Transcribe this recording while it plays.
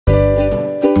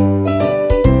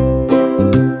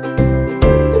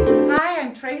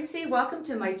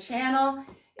welcome to my channel.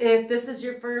 If this is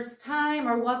your first time,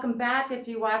 or welcome back if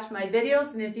you watch my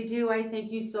videos, and if you do, I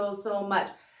thank you so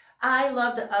much. I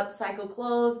love to upcycle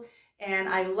clothes, and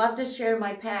I love to share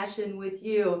my passion with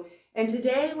you. And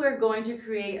today we're going to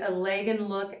create a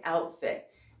Lagenlook outfit.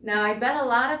 Now, I bet a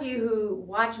lot of you who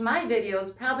watch my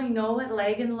videos probably know what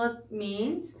Lagenlook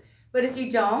means, but if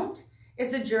you don't,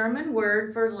 it's a German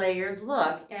word for layered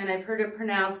look, and I've heard it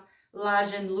pronounced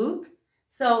Lagenlook.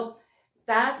 So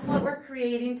that's what we're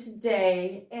creating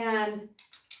today, and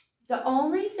the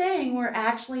only thing we're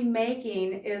actually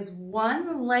making is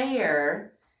one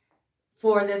layer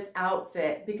for this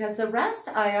outfit, because the rest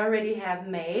I already have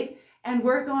made, and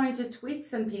we're going to tweak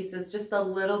some pieces just a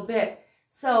little bit.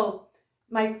 So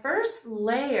my first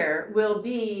layer will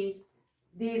be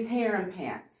these harem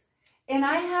pants. And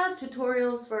I have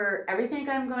tutorials for everything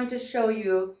I'm going to show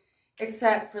you,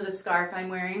 except for the scarf I'm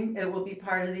wearing. It will be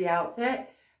part of the outfit.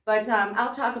 But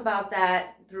I'll talk about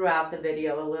that throughout the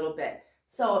video a little bit.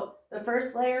 So the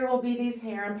first layer will be these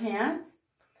harem pants.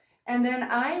 And then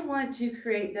I want to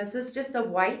create, this is just a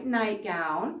white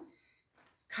nightgown,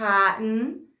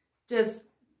 cotton, just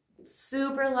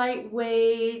super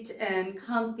lightweight and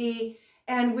comfy.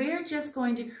 And we're just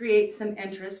going to create some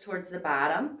interest towards the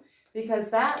bottom, because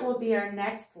that will be our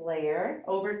next layer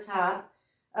over top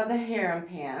of the harem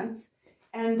pants.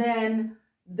 And then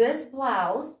this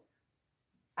blouse,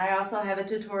 I also have a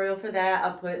tutorial for that.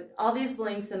 I'll put all these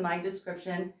links in my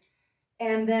description.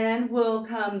 And then will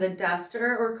come the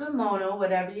duster or kimono,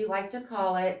 whatever you like to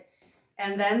call it.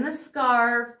 And then the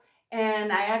scarf.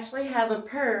 And I actually have a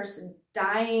purse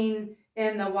dyeing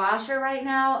in the washer right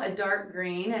now, a dark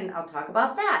green, and I'll talk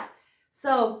about that.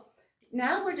 So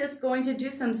now we're just going to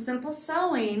do some simple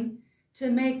sewing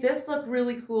to make this look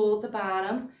really cool at the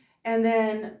bottom. And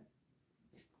then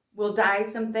we'll dye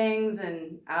some things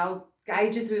and I'll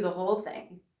guide you through the whole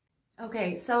thing.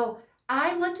 Okay, so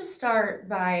I want to start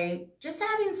by just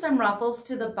adding some ruffles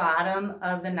to the bottom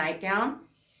of the nightgown.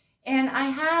 And I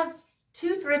have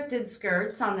two thrifted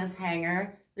skirts on this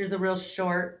hanger. There's a real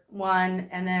short one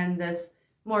and then this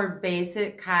more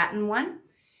basic cotton one.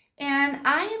 And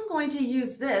I am going to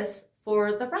use this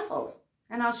for the ruffles,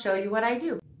 and I'll show you what I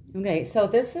do. Okay, so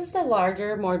this is the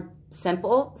larger, more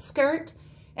simple skirt.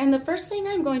 And the first thing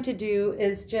I'm going to do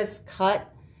is just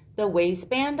cut the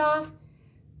waistband off.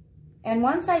 And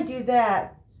once I do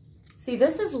that, see,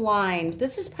 this is lined.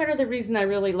 This is part of the reason I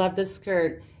really love this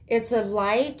skirt. It's a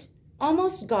light,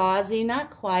 almost gauzy, not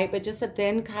quite, but just a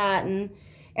thin cotton.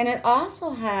 And it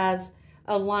also has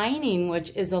a lining,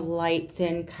 which is a light,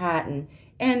 thin cotton.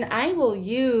 And I will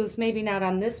use, maybe not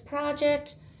on this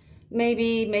project,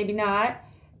 maybe not,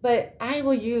 but I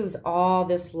will use all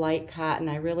this light cotton.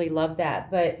 I really love that.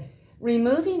 But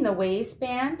removing the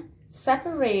waistband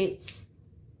separates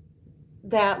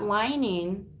that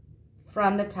lining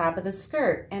from the top of the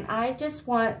skirt. And I just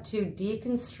want to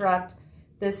deconstruct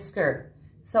this skirt.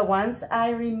 So once I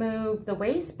remove the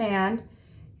waistband,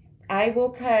 I will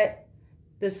cut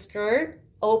the skirt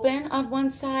open on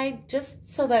one side, just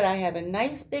so that I have a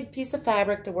nice big piece of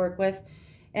fabric to work with.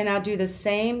 And I'll do the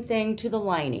same thing to the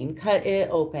lining, cut it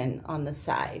open on the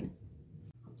side.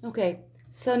 Okay,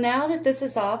 so now that this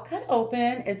is all cut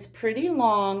open, it's pretty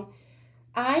long,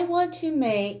 I want to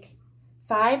make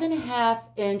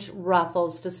 5.5-inch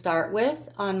ruffles to start with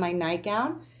on my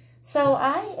nightgown. So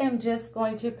I am just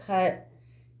going to cut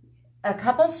a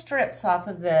couple strips off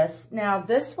of this. Now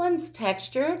this one's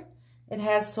textured. It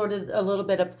has sort of a little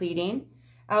bit of pleating.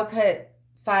 I'll cut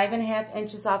 5.5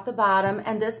 inches off the bottom,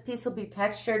 and this piece will be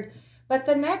textured, but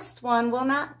the next one will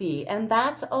not be, and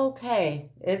that's okay.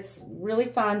 It's really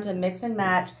fun to mix and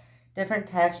match different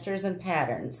textures and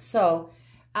patterns. So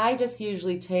I just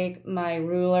usually take my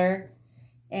ruler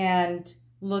and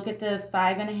look at the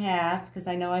 5.5, because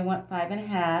I know I want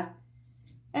 5.5,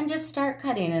 and just start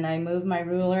cutting, and I move my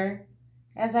ruler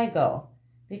as I go,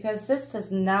 because this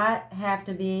does not have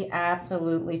to be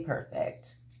absolutely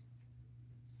perfect.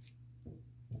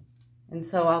 And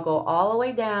so I'll go all the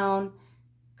way down,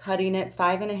 cutting it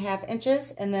 5.5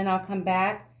 inches, and then I'll come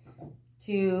back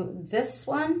to this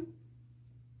one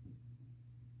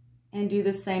and do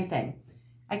the same thing.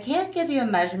 I can't give you a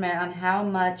measurement on how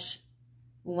much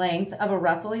length of a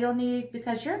ruffle you'll need,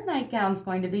 because your nightgown's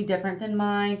going to be different than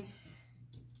mine.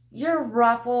 Your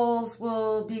ruffles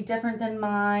will be different than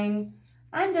mine.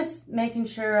 I'm just making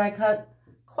sure I cut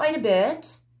quite a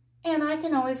bit, and I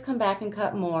can always come back and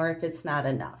cut more if it's not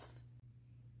enough.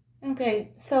 Okay,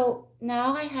 so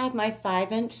now I have my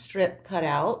 5-inch strip cut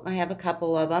out. I have a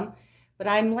couple of them, but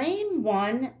I'm laying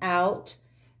one out.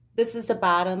 This is the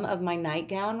bottom of my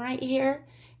nightgown right here,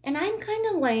 and I'm kind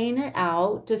of laying it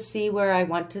out to see where I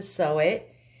want to sew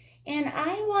it. And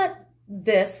I want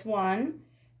this one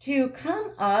to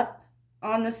come up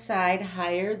on the side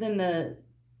higher than the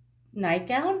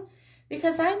nightgown,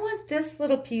 because I want this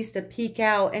little piece to peek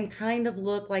out and kind of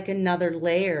look like another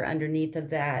layer underneath of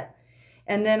that.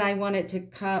 And then I want it to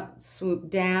come swoop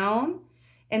down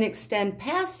and extend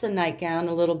past the nightgown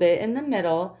a little bit in the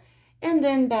middle and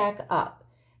then back up.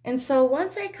 And so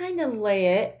once I kind of lay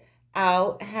it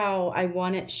out how I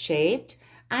want it shaped,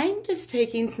 I'm just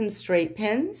taking some straight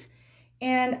pins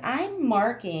and I'm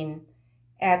marking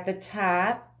at the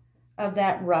top of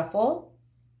that ruffle.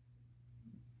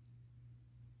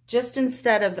 Just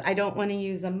instead of, I don't want to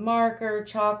use a marker,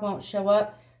 chalk won't show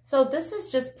up. So this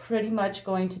is just pretty much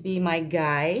going to be my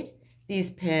guide, these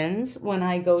pins, when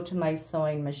I go to my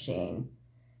sewing machine.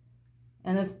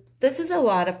 And this is a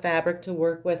lot of fabric to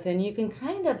work with, and you can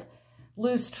kind of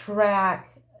lose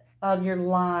track of your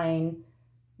line.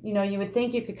 You know, you would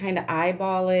think you could kind of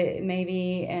eyeball it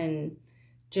maybe and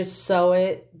just sew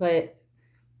it, but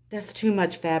there's too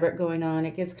much fabric going on.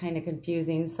 It gets kind of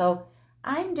confusing. So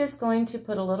I'm just going to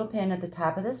put a little pin at the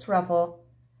top of this ruffle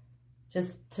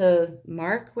just to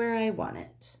mark where I want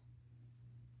it.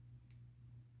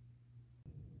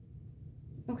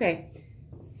 Okay,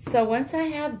 so once I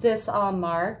have this all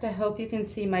marked, I hope you can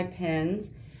see my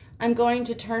pins. I'm going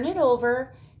to turn it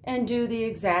over and do the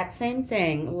exact same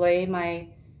thing. Lay my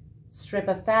strip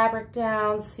of fabric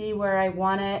down, see where I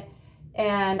want it,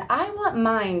 and I want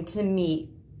mine to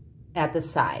meet at the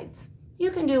sides. You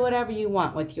can do whatever you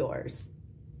want with yours.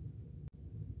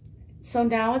 So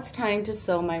now it's time to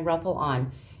sew my ruffle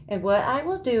on. And what I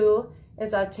will do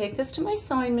is I'll take this to my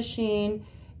sewing machine,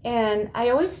 and I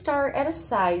always start at a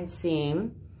side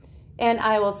seam, and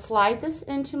I will slide this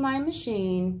into my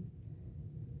machine,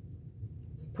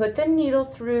 put the needle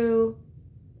through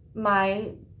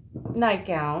my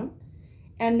nightgown,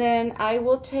 and then I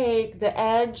will take the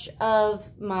edge of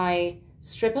my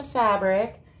strip of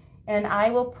fabric and I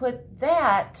will put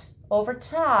that over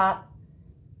top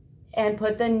and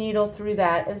put the needle through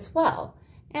that as well.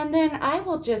 And then I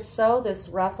will just sew this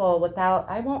ruffle without,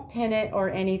 I won't pin it or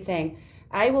anything.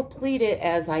 I will pleat it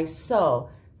as I sew.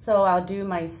 So I'll do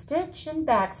my stitch and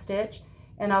back stitch,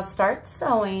 and I'll start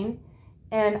sewing,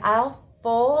 and I'll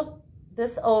fold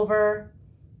this over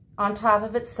on top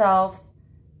of itself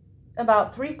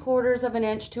about 3/4 of an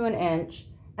inch to an inch,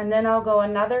 and then I'll go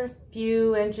another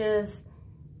few inches,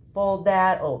 fold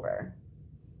that over.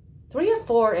 3 or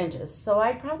 4 inches. So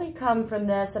I'd probably come from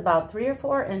this about 3 or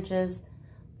 4 inches,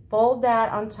 fold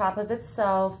that on top of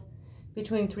itself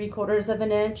between 3/4 of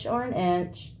an inch or an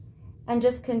inch, and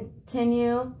just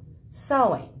continue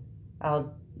sewing.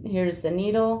 Here's the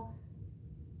needle.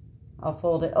 I'll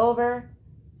fold it over,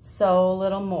 sew a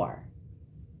little more.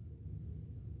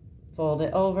 Fold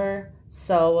it over,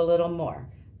 sew a little more.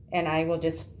 And I will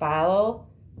just follow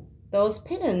those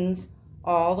pins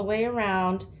all the way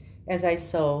around as I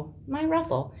sew my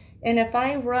ruffle. And if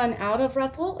I run out of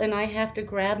ruffle and I have to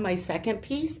grab my second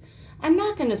piece, I'm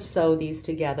not going to sew these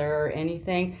together or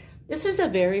anything. This is a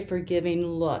very forgiving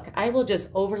look. I will just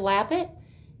overlap it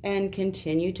and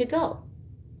continue to go.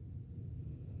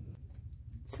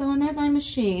 So I'm at my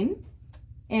machine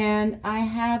and I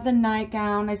have the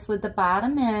nightgown. I slid the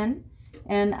bottom in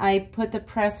and I put the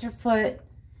presser foot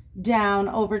down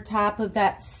over top of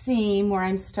that seam where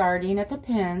I'm starting at the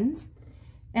pins.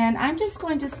 And I'm just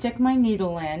going to stick my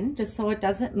needle in just so it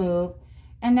doesn't move.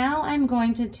 And now I'm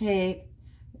going to take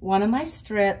one of my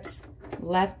strips,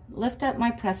 lift up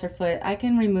my presser foot. I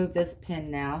can remove this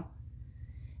pin now.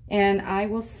 And I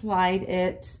will slide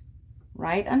it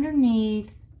right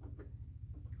underneath,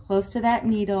 close to that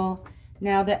needle.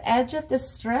 Now the edge of the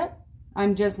strip,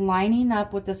 I'm just lining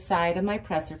up with the side of my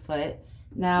presser foot.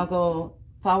 Now go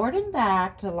forward and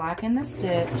back to lock in the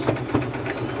stitch.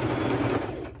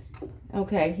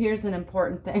 Okay, here's an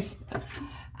important thing.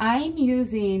 I'm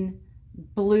using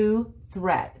blue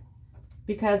thread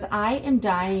because I am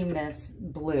dyeing this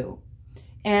blue.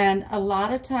 And a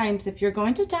lot of times, if you're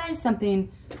going to dye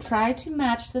something, try to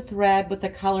match the thread with the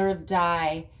color of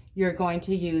dye you're going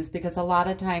to use, because a lot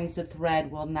of times the thread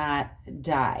will not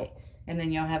dye. And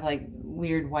then you'll have like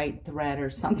weird white thread or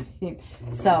something.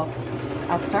 So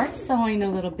I'll start sewing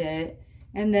a little bit,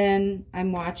 and then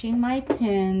I'm watching my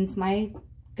pins, my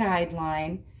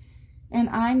guideline, and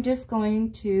I'm just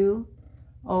going to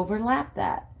overlap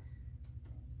that.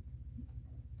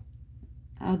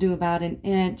 I'll do about an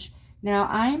inch. Now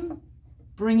I'm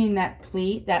bringing that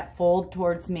pleat, that fold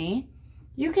towards me.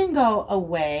 You can go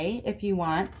away if you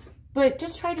want, but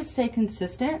just try to stay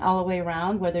consistent all the way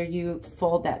around, whether you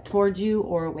fold that towards you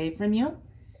or away from you.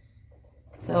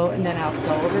 So, and then I'll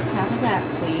sew over top of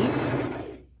that pleat.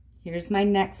 Here's my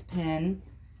next pin.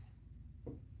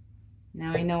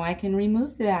 Now I know I can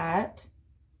remove that.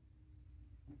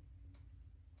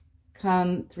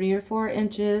 Come 3 or 4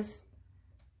 inches,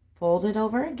 fold it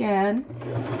over again.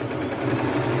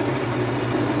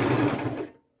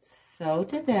 Sew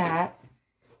to that.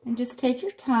 And just take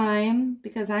your time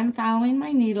because I'm following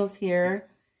my needles here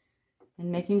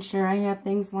and making sure I have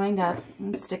things lined up. I'm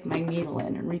going to stick my needle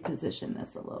in and reposition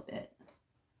this a little bit.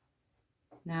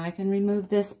 Now I can remove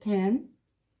this pin.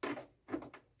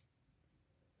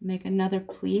 Make another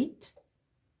pleat.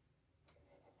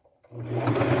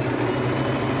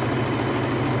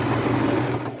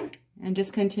 And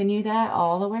just continue that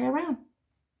all the way around.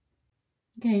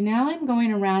 Okay, now I'm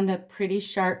going around a pretty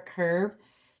sharp curve.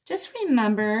 Just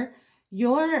remember,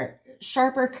 your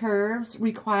sharper curves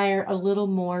require a little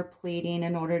more pleating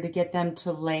in order to get them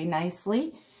to lay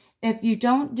nicely. If you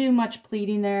don't do much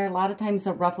pleating there, a lot of times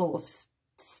the ruffle will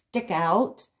stick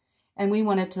out, and we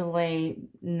want it to lay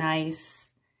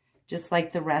nice, just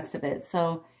like the rest of it.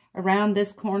 So around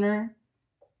this corner,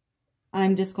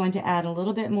 I'm just going to add a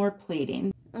little bit more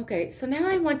pleating. Okay, so now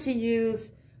I want to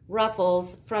use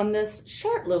ruffles from this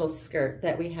short little skirt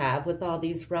that we have with all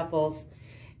these ruffles.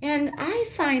 And I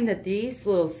find that these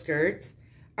little skirts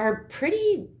are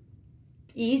pretty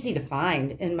easy to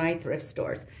find in my thrift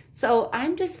stores. So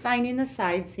I'm just finding the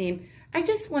side seam. I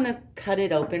just want to cut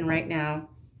it open right now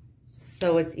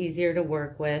so it's easier to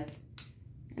work with.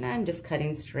 And I'm just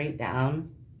cutting straight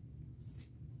down.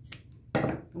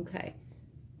 Okay.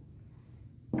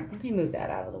 Let me move that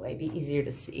out of the way, be easier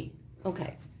to see.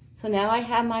 Okay, so now I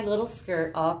have my little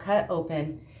skirt all cut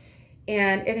open,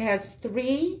 and it has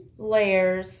 3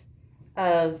 layers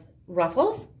of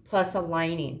ruffles plus a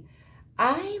lining.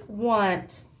 I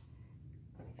don't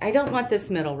want this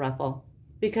middle ruffle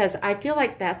because I feel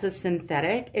like that's a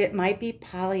synthetic. It might be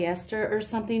polyester or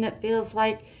something, it feels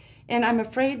like, and I'm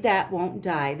afraid that won't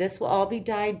dye. This will all be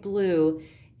dyed blue,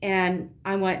 and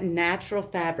I want natural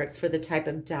fabrics for the type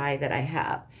of dye that I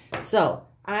have. So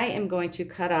I am going to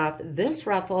cut off this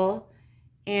ruffle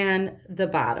and the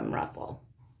bottom ruffle.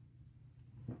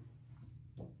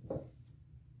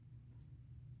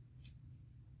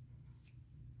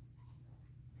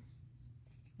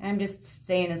 I'm just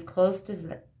staying as close to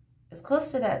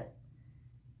that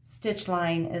stitch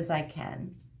line as I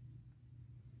can.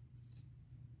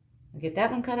 I'll get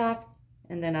that one cut off,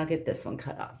 and then I'll get this one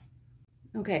cut off.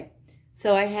 Okay,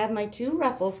 so I have my 2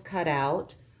 ruffles cut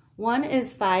out. One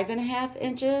is 5.5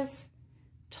 inches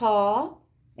tall,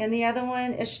 and the other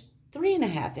one is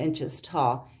 3.5 inches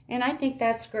tall. And I think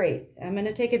that's great. I'm going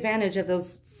to take advantage of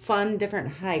those fun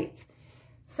different heights.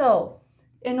 So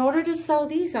in order to sew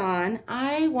these on,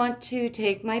 I want to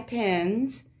take my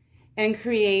pins and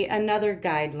create another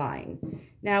guideline.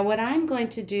 Now what I'm going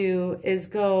to do is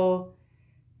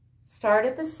start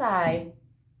at the side,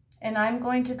 and I'm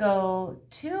going to go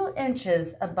 2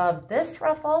 inches above this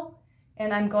ruffle,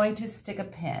 and I'm going to stick a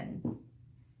pin.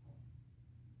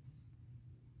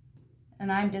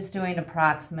 And I'm just doing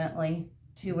approximately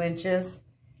 2 inches.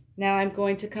 Now I'm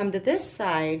going to come to this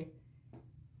side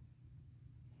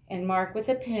and mark with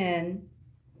a pin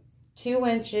 2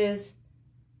 inches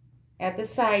at the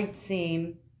side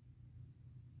seam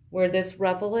where this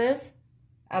ruffle is.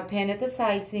 I'll pin at the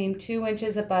side seam 2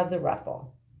 inches above the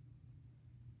ruffle.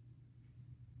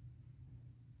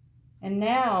 And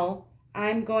now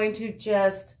I'm going to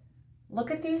just look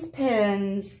at these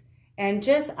pins and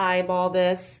just eyeball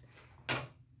this.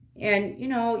 And you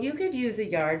know, you could use a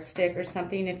yardstick or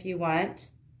something if you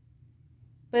want,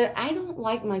 but I don't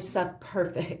like my stuff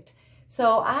perfect.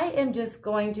 So I am just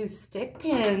going to stick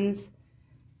pins,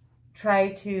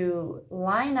 try to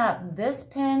line up this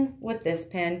pin with this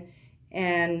pin,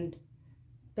 and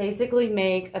basically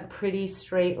make a pretty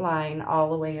straight line all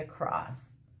the way across.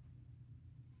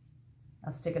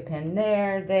 I'll stick a pin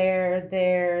there, there,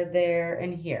 there, there,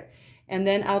 and here. And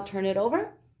then I'll turn it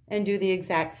over and do the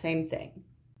exact same thing.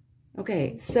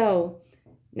 Okay, so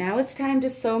now it's time to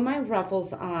sew my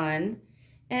ruffles on.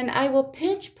 And I will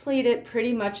pinch pleat it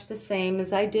pretty much the same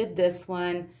as I did this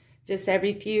one. Just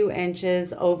every few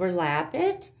inches overlap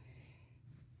it.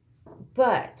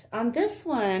 But on this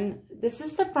one, this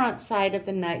is the front side of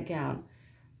the nightgown.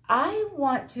 I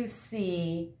want to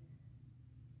see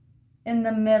in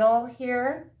the middle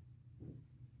here,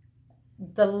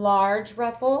 the large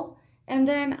ruffle, and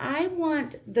then I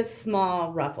want the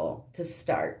small ruffle to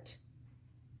start.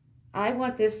 I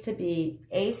want this to be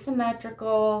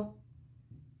asymmetrical,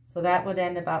 so that would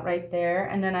end about right there,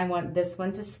 and then I want this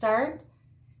one to start,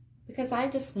 because I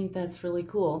just think that's really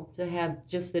cool to have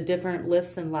just the different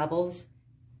lifts and levels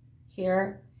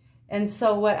here. And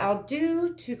so what I'll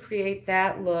do to create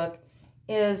that look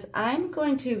is I'm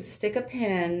going to stick a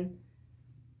pin.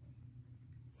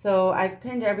 So I've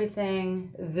pinned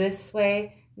everything this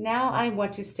way. Now I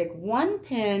want to stick one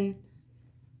pin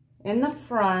in the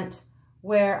front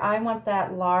where I want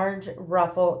that large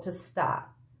ruffle to stop.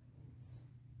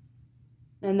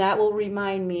 And that will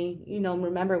remind me, you know,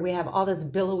 remember we have all this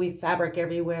billowy fabric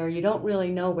everywhere. You don't really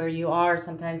know where you are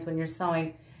sometimes when you're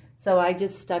sewing. So I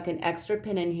just stuck an extra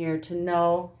pin in here to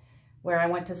know where I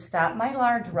want to stop my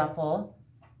large ruffle.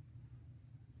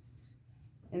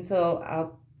 And so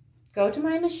I'll go to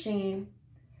my machine.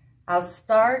 I'll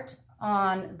start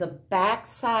on the back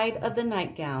side of the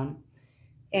nightgown.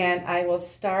 And I will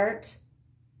start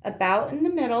about in the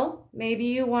middle. Maybe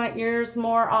you want yours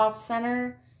more off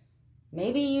center.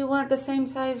 Maybe you want the same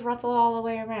size ruffle all the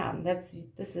way around.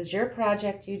 This is your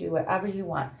project. You do whatever you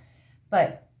want.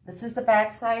 But this is the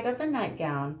back side of the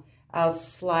nightgown. I'll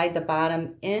slide the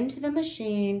bottom into the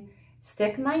machine,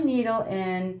 stick my needle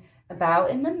in about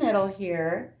in the middle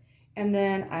here, and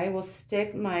then I will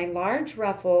stick my large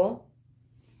ruffle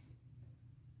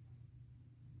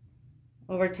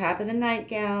over top of the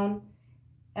nightgown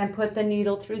and put the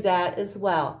needle through that as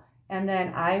well. And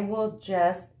then I will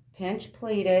just pinch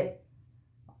pleat it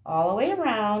all the way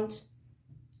around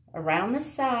the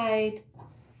side,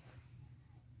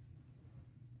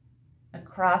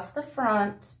 across the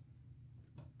front.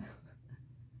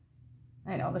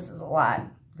 I know this is a lot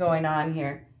going on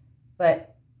here,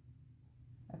 but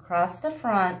across the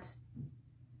front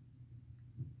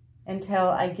until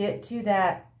I get to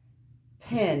that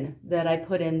pin that I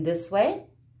put in this way.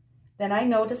 Then I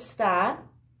know to stop.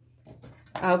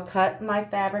 I'll cut my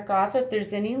fabric off if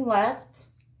there's any left.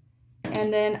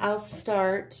 And then I'll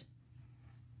start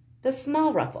the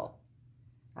small ruffle.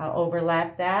 I'll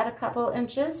overlap that a couple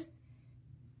inches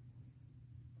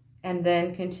and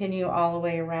then continue all the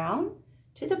way around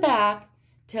to the back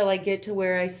till I get to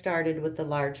where I started with the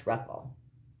large ruffle.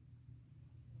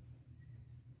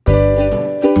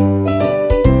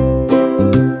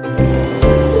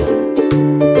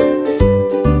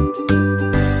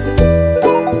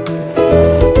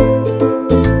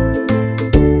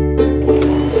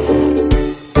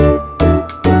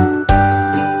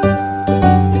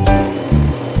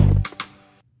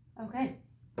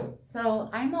 So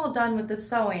I'm all done with the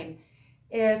sewing.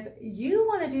 If you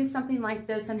want to do something like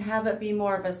this and have it be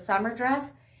more of a summer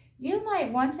dress, you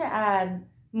might want to add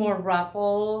more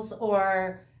ruffles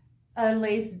or a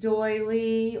lace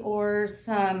doily or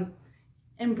some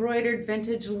embroidered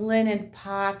vintage linen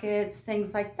pockets,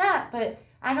 things like that. But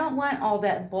I don't want all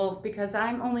that bulk because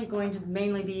I'm only going to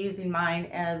mainly be using mine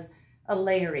as a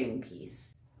layering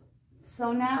piece.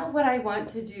 So now what I want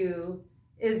to do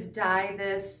is dye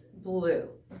this blue.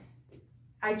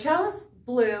 I chose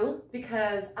blue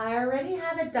because I already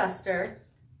have a duster,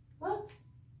 whoops,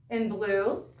 in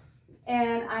blue,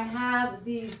 and I have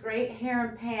these great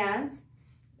harem pants,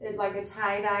 like a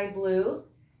tie-dye blue,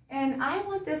 and I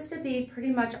want this to be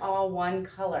pretty much all one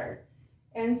color.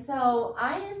 And so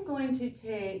I am going to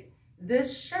take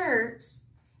this shirt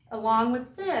along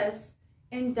with this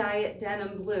and dye it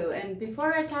denim blue. And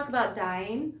before I talk about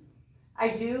dyeing, I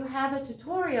do have a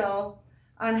tutorial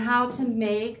on how to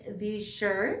make these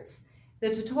shirts. The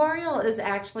tutorial is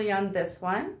actually on this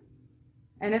one,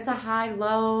 and it's a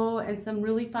high-low and some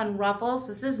really fun ruffles.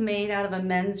 This is made out of a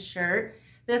men's shirt.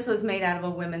 This was made out of a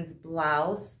women's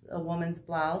blouse, a woman's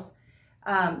blouse.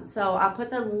 So I'll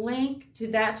put the link to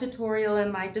that tutorial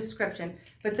in my description,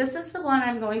 but this is the one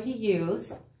I'm going to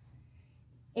use,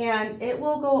 and it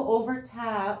will go over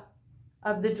top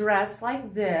of the dress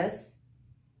like this,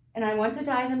 and I want to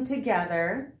dye them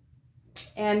together.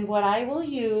 And what I will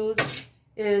use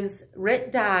is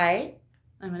Rit dye.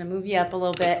 I'm going to move you up a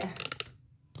little bit.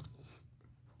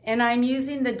 And I'm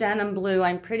using the denim blue.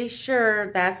 I'm pretty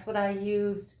sure that's what I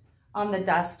used on the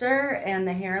duster and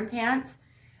the harem pants.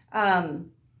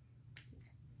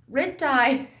 Rit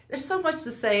dye, there's so much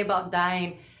to say about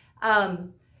dyeing.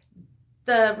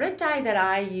 The Rit dye that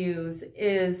I use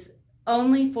is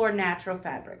only for natural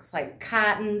fabrics like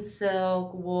cotton,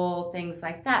 silk, wool, things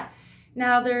like that.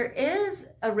 Now there is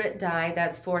a Rit dye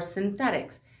that's for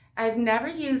synthetics. I've never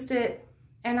used it,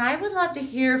 and I would love to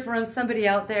hear from somebody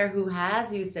out there who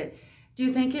has used it. Do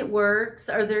you think it works?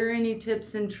 Are there any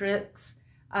tips and tricks?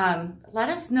 Let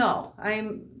us know.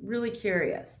 I'm really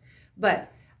curious. But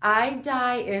I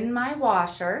dye in my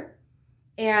washer,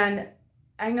 and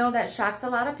I know that shocks a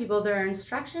lot of people. There are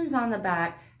instructions on the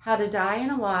back how to dye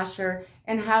in a washer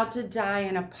and how to dye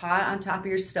in a pot on top of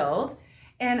your stove.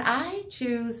 And I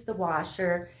choose the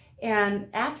washer, And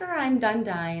after I'm done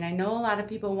dyeing, I know a lot of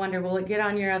people wonder, will it get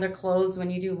on your other clothes when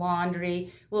you do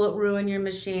laundry? Will it ruin your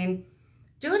machine?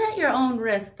 Do it at your own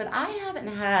risk, but I haven't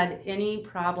had any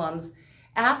problems.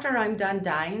 After I'm done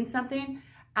dyeing something,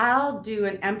 I'll do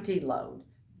an empty load,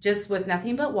 just with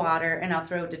nothing but water, and I'll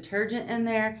throw detergent in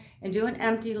there and do an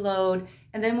empty load.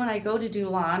 And then when I go to do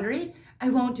laundry, I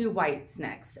won't do whites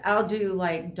next. I'll do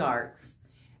like darks.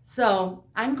 So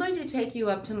I'm going to take you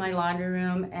up to my laundry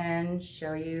room and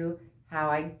show you how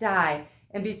I dye.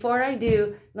 And before I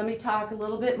do, let me talk a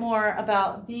little bit more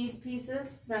about these pieces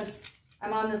since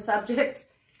I'm on the subject.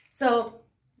 So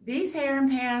these harem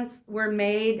pants were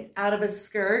made out of a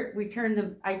skirt.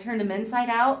 I turned them inside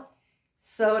out,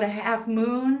 sewed a half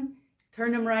moon,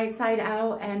 turned them right side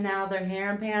out, and now they're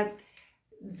harem pants.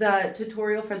 The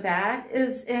tutorial for that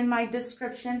is in my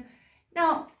description.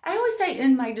 Now, I always say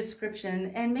in my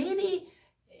description, and maybe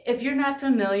if you're not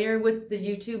familiar with the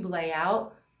YouTube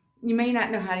layout, you may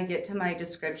not know how to get to my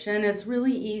description. It's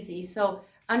really easy. So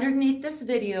underneath this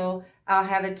video, I'll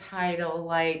have a title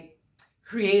like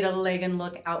create a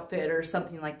Lagenlook outfit or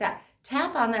something like that.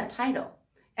 Tap on that title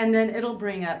and then it'll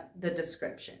bring up the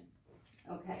description.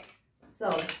 Okay,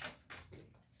 so,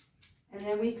 and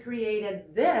then we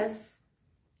created this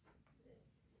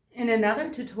in another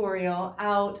tutorial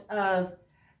out of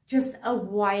just a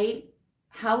white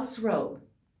house robe,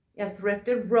 a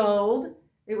thrifted robe.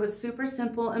 It was super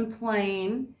simple and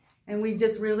plain, and we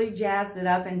just really jazzed it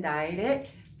up and dyed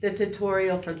it. The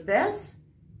tutorial for this,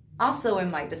 also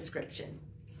in my description.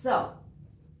 So,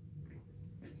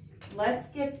 let's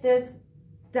get this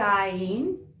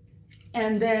dyeing,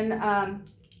 and then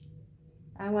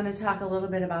I want to talk a little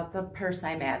bit about the purse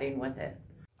I'm adding with it.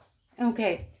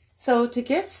 Okay. So to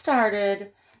get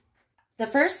started, the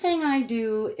first thing I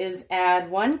do is add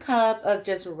 1 cup of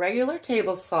just regular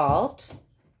table salt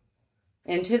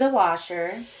into the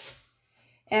washer.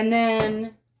 And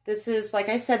then this is, like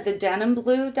I said, the denim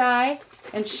blue dye,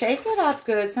 and shake it up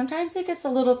good. Sometimes it gets a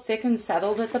little thick and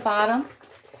settled at the bottom.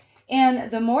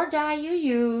 And the more dye you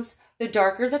use, the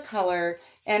darker the color.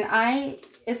 And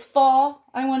it's fall.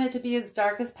 I want it to be as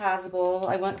dark as possible.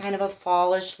 I want kind of a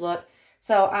fallish look.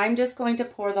 So I'm just going to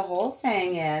pour the whole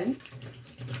thing in.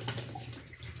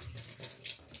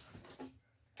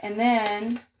 And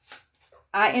then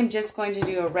I am just going to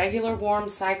do a regular warm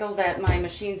cycle that my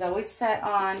machine's always set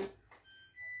on.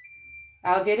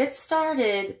 I'll get it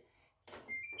started.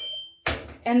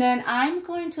 And then I'm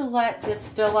going to let this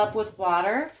fill up with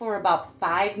water for about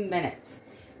 5 minutes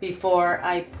before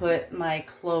I put my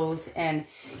clothes in.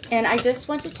 And I just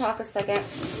want to talk a second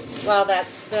while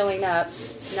that's filling up.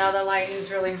 Now the lighting's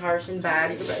really harsh and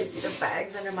bad. You can probably see the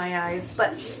bags under my eyes,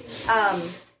 but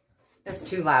it's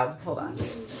too loud. Hold on.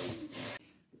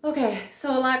 Okay,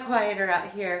 so a lot quieter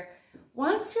out here.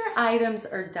 Once your items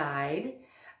are dyed,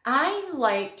 I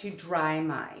like to dry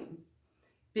mine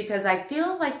because I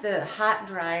feel like the hot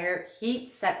dryer heat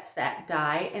sets that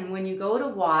dye, and when you go to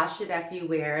wash it after you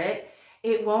wear it,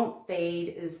 it won't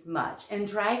fade as much. And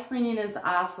dry cleaning is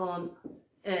also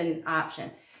an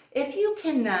option. If you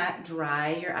cannot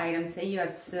dry your items, say you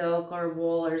have silk or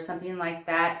wool or something like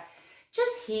that,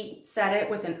 just heat set it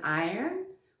with an iron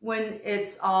when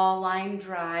it's all line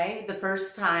dry the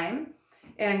first time,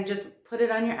 and just put it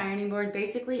on your ironing board.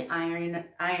 Basically iron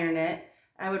it.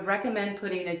 I would recommend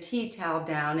putting a tea towel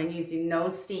down and using no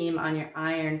steam on your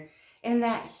iron. And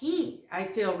that heat, I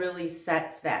feel, really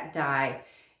sets that dye.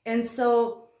 And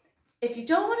so if you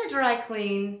don't want to dry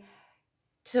clean,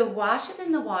 to wash it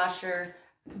in the washer,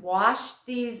 wash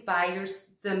these by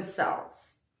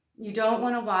themselves. You don't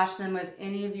want to wash them with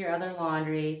any of your other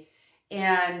laundry,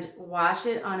 and wash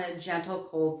it on a gentle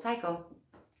cold cycle.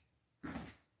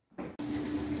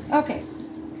 Okay,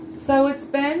 so it's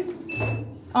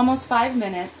been almost 5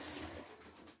 minutes.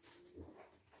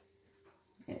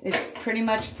 It's pretty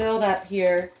much filled up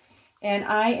here. And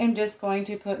I am just going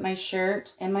to put my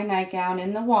shirt and my nightgown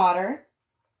in the water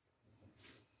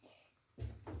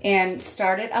and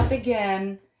start it up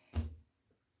again.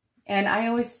 And I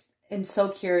always am so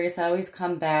curious. I always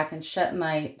come back and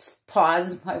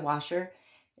pause my washer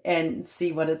and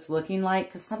see what it's looking like.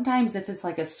 Because sometimes if it's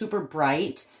like a super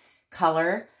bright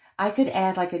color, I could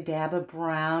add like a dab of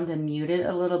brown to mute it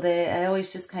a little bit. I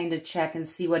always just kind of check and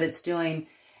see what it's doing.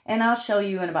 And I'll show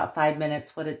you in about 5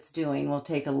 minutes what it's doing. We'll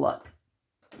take a look.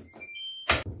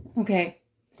 Okay,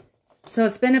 so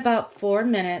it's been about 4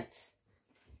 minutes.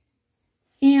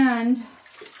 And,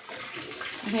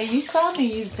 okay, you saw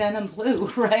me use denim blue,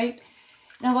 right?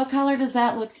 Now, what color does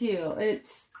that look to you?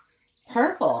 It's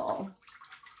purple.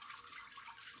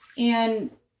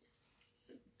 And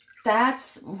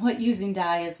that's what using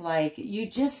dye is like. You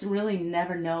just really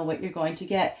never know what you're going to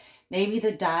get. Maybe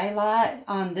the dye lot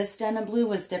on this denim blue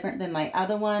was different than my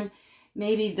other one.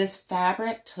 Maybe this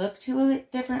fabric took to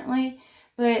it differently.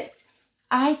 But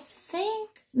I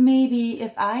think maybe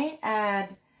if I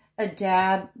add a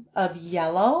dab of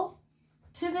yellow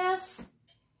to this,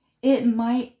 it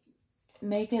might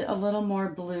make it a little more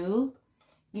blue.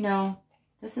 You know,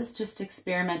 this is just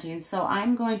experimenting. So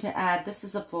I'm going to add, this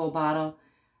is a full bottle.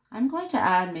 I'm going to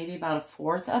add maybe about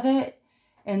 1/4 of it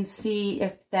and see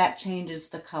if that changes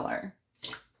the color.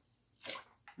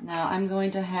 Now I'm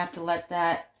going to have to let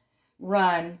that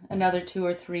run another 2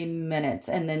 or 3 minutes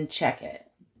and then check it.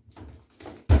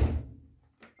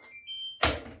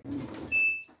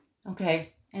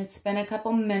 Okay, it's been a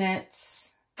couple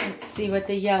minutes. Let's see what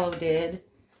the yellow did.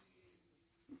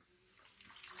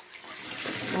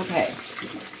 Okay,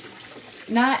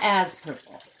 not as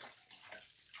purple.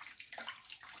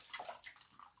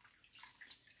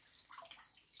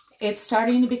 It's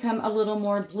starting to become a little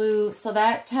more blue, so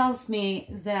that tells me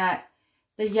that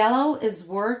the yellow is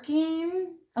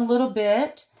working a little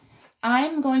bit.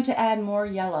 I'm going to add more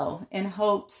yellow in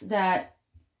hopes that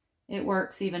it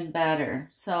works even better.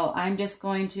 So I'm just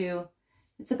going to,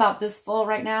 it's about this full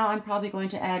right now. I'm probably going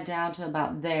to add down to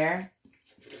about there.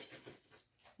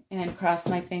 And cross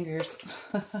my fingers.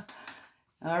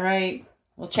 All right,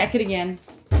 we'll check it again.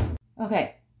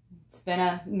 Okay, it's been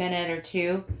a minute or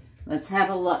two. Let's have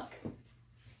a look.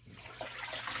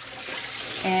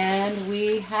 And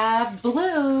we have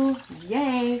blue,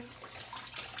 yay.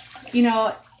 You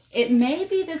know, it may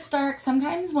be this dark.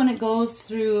 Sometimes when it goes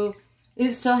through,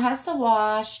 it still has to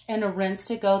wash and a rinse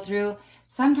to go through.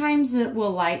 Sometimes it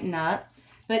will lighten up.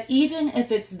 But even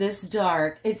if it's this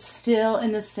dark, it's still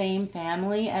in the same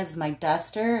family as my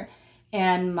duster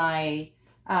and my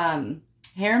harem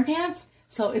pants.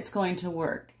 So it's going to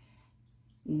work.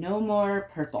 No more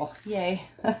purple. Yay.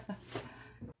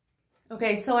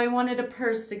 Okay, so I wanted a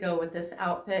purse to go with this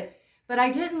outfit, but I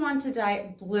didn't want to dye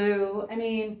it blue. I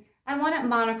mean, I want it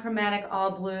monochromatic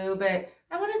all blue, but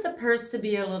I wanted the purse to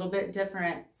be a little bit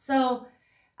different. So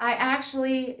I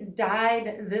actually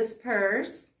dyed this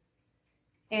purse,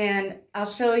 and I'll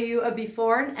show you a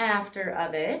before and after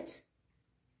of it.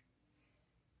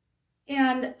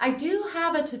 And I do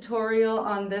have a tutorial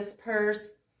on this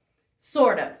purse,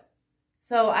 sort of.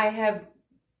 So I have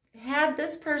had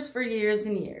this purse for years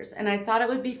and years, and I thought it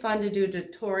would be fun to do a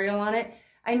tutorial on it.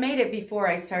 I made it before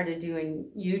I started doing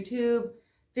YouTube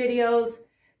videos.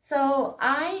 So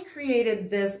I created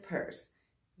this purse,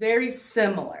 very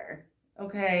similar,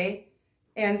 okay?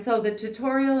 And so the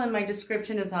tutorial in my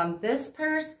description is on this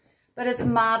purse, but it's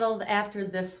modeled after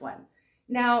this one.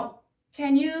 Now,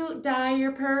 can you dye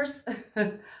your purse?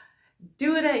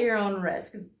 Do it at your own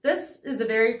risk. This is the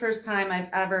very first time I've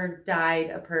ever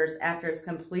dyed a purse after it's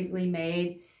completely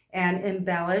made and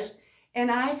embellished.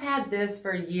 And I've had this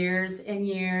for years and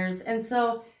years, and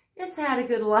so it's had a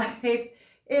good life.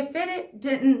 If it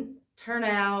didn't turn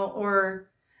out,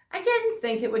 or I didn't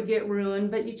think it would get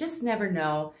ruined, but you just never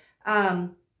know.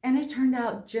 And it turned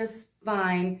out just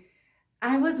fine.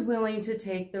 I was willing to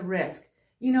take the risk.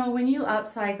 You know, when you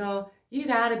upcycle, you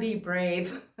gotta be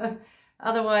brave.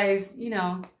 Otherwise, you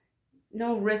know,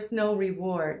 no risk, no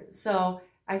reward. So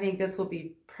I think this will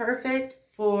be perfect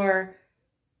for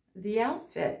the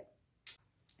outfit.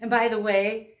 And by the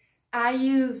way, I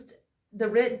used the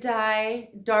Rit dye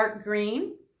dark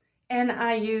green, and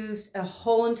I used a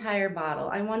whole entire bottle.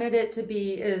 I wanted it to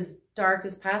be as dark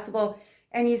as possible.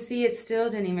 And you see, it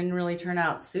still didn't even really turn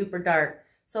out super dark.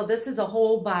 So this is a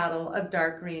whole bottle of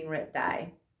dark green Rit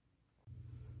dye.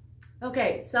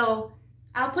 Okay, so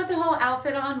I'll put the whole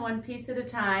outfit on one piece at a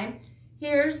time.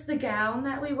 Here's the gown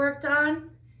that we worked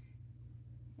on,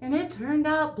 and it turned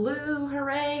out blue,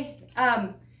 hooray.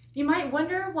 You might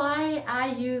wonder why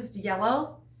I used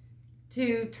yellow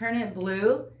to turn it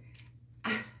blue.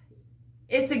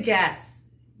 It's a guess.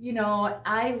 You know,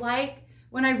 I like,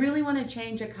 when I really want to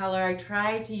change a color, I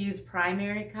try to use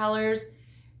primary colors,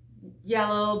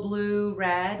 yellow, blue,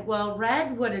 red. Well,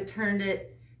 red would have turned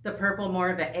it, the purple, more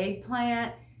of an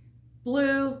eggplant.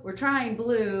 Blue, we're trying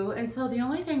blue, and so the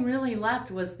only thing really left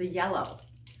was the yellow.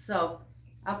 So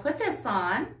I'll put this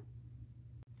on.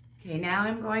 Okay, now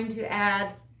I'm going to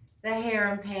add the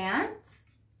harem pants.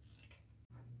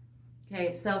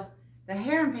 Okay, so the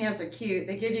harem pants are cute.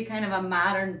 They give you kind of a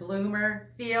modern bloomer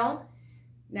feel.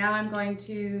 Now I'm going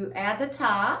to add the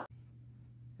top.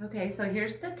 Okay, so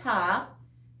here's the top.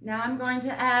 Now I'm going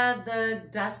to add the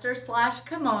duster slash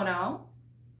kimono.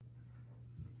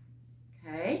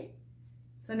 Okay.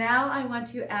 So now I want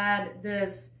to add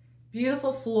this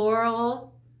beautiful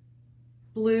floral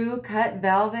blue cut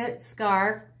velvet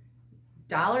scarf,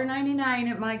 $1.99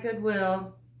 at my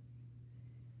Goodwill.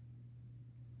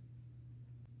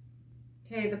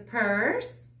 Okay, the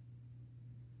purse.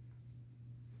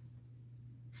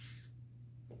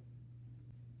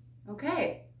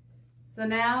 Okay, so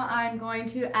now I'm going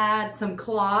to add some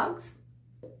clogs,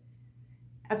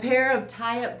 a pair of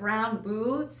tie-up brown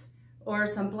boots, or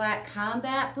some black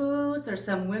combat boots, or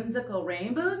some whimsical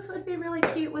rain boots would be really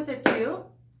cute with it too.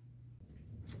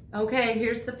 Okay,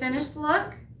 here's the finished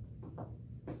look.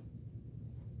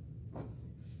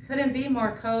 Couldn't be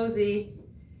more cozy.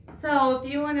 So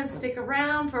if you want to stick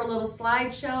around for a little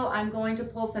slideshow, I'm going to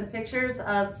pull some pictures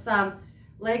of some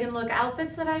Lagenlook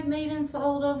outfits that I've made and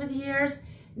sold over the years.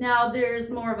 Now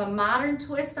there's more of a modern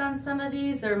twist on some of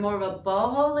these. They're more of a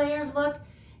boho layered look,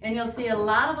 and you'll see a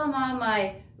lot of them on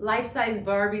my life-size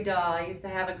Barbie doll. I used to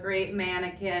have a great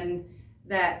mannequin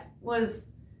that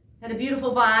had a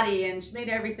beautiful body and she made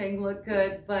everything look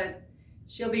good, but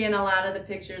she'll be in a lot of the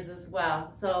pictures as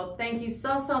well. So thank you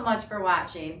so much for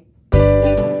watching.